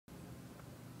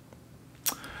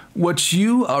What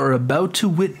you are about to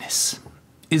witness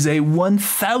is a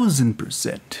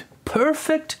 1000%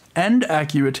 perfect and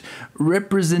accurate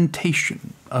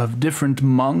representation of different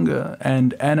manga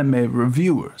and anime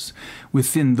reviewers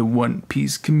within the One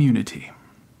Piece community.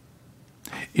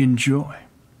 Enjoy.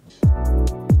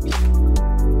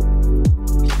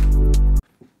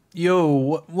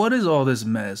 Yo, what is all this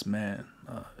mess, man?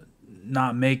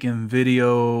 Not making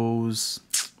videos.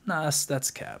 Nah,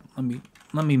 that's cap.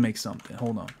 Let me make something.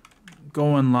 Hold on.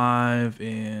 Going live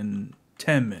in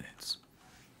 10 minutes.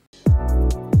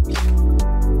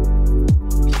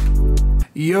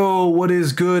 Yo, what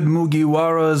is good,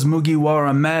 Mugiwaras?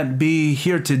 Mugiwara Matt B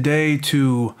here today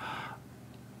to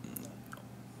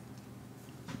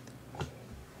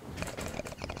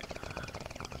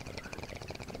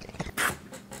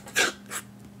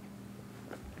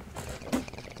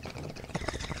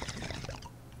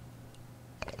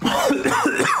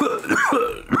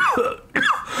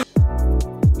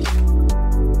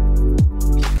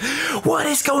What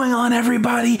is going on,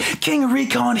 everybody? King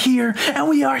Recon here, and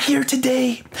we are here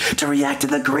today to react to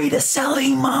the greatest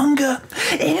selling manga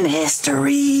in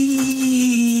history.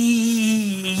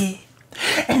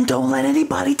 And don't let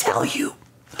anybody tell you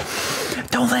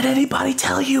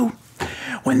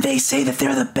when they say that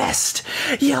they're the best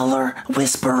yeller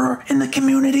whisperer in the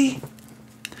community.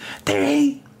 There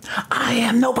ain't. I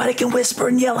am. Nobody can whisper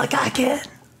and yell like I can.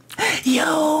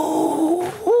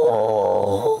 Yo.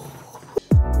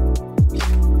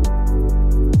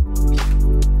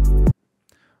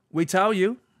 We tell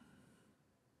you.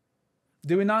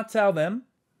 Do we not tell them?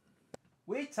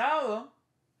 We tell them.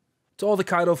 To all the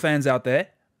Kaido fans out there,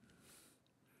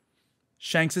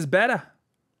 Shanks is better.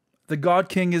 The God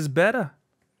King is better.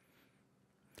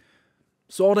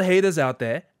 So all the haters out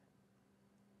there,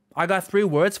 I got 3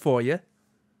 words for you.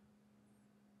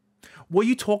 What are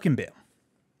you talking about?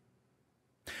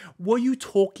 What are you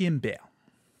talking about?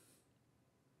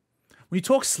 When you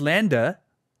talk slander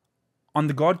on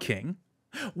the God King,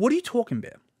 what are you talking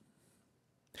about?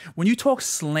 When you talk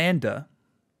slander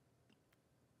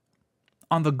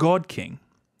on the God King,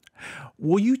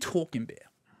 what are you talking about?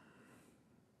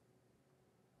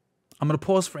 I'm going to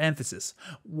pause for emphasis.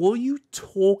 What are you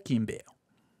talking about?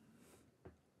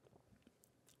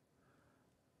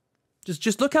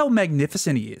 Just look how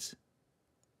magnificent he is,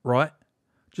 right?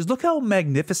 Just look how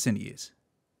magnificent he is.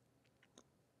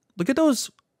 Look at those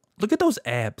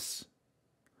abs.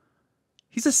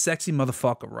 He's a sexy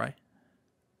motherfucker, right?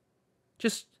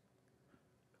 Just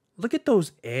look at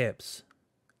those abs.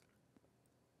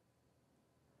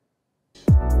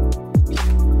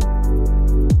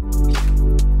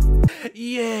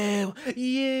 Yeah.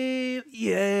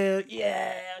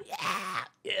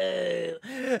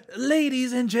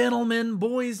 Ladies and gentlemen,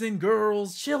 boys and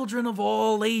girls, children of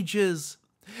all ages,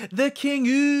 the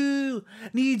King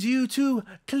needs you to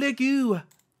click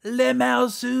le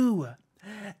mouse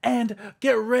and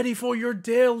get ready for your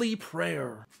daily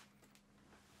prayer.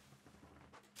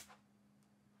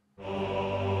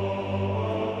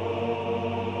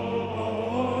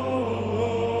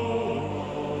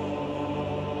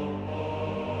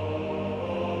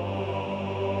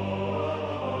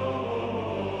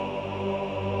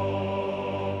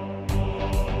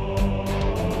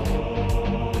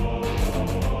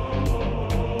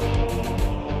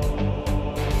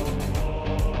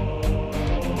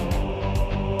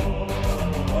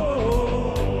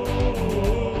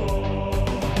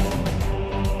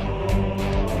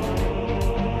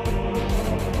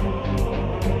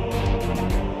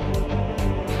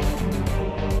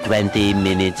 Twenty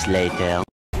minutes later.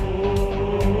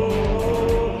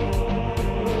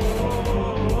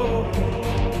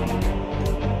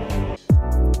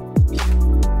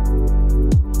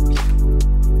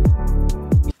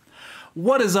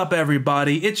 What is up,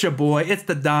 everybody? It's your boy, it's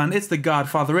the Don, it's the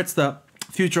Godfather, it's the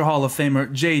future Hall of Famer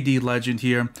JD Legend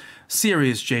here.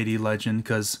 Serious JD Legend,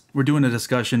 because we're doing a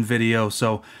discussion video,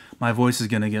 so my voice is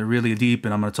going to get really deep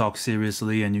and I'm going to talk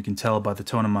seriously, and you can tell by the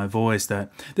tone of my voice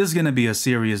that this is going to be a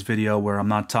serious video where I'm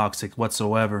not toxic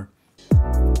whatsoever.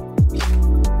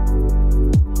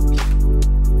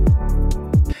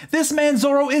 This man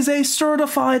Zoro is a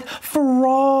certified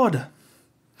fraud.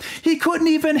 He couldn't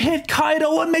even hit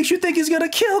Kaido. What makes you think he's gonna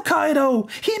kill Kaido?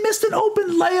 He missed an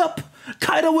open layup.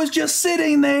 Kaido was just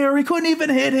sitting there. He couldn't even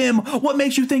hit him. What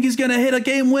makes you think he's gonna hit a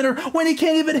game winner when he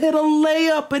can't even hit a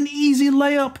layup, an easy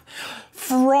layup?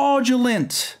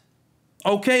 Fraudulent.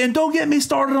 Okay, and don't get me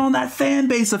started on that fan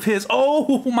base of his.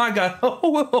 Oh my God.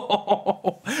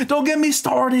 Don't get me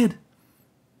started.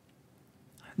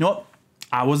 You know what?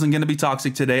 I wasn't gonna be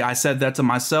toxic today. I said that to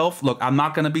myself. Look, I'm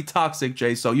not gonna be toxic,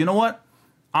 Jay. So you know what?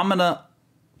 I'm gonna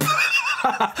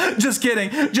Just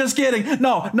kidding. Just kidding.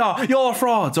 No, y'all are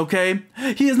frauds, okay?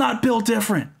 He is not built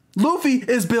different. Luffy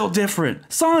is built different.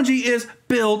 Sanji is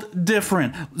built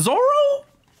different.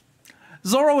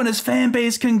 Zoro and his fan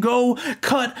base can go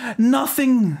cut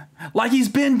nothing like he's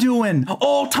been doing.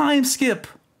 All time skip.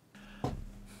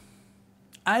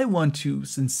 I want to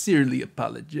sincerely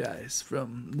apologize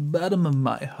from the bottom of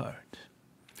my heart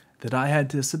that I had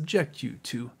to subject you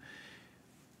to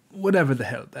whatever the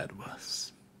hell that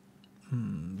was.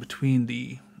 Between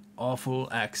the awful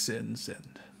accents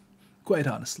and, quite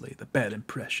honestly, the bad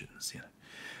impressions.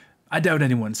 I doubt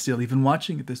anyone's still even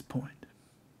watching at this point.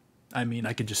 I mean,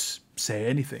 I could just say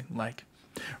anything, like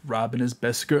Robin is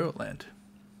best girl, and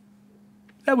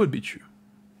that would be true.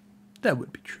 That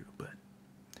would be true, but,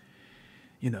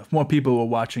 if more people were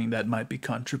watching, that might be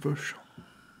controversial.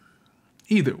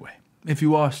 Either way, if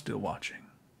you are still watching,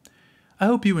 I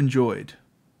hope you enjoyed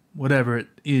whatever it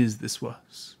is this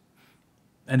was.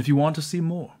 And if you want to see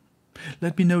more,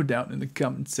 let me know down in the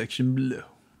comment section below.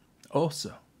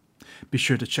 Also, be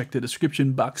sure to check the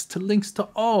description box to links to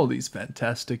all these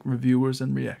fantastic reviewers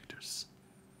and reactors.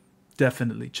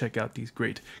 Definitely check out these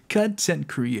great content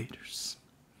creators.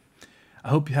 I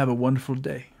hope you have a wonderful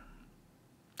day.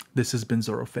 This has been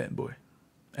Zoro Fanboy,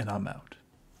 and I'm out.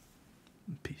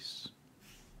 Peace.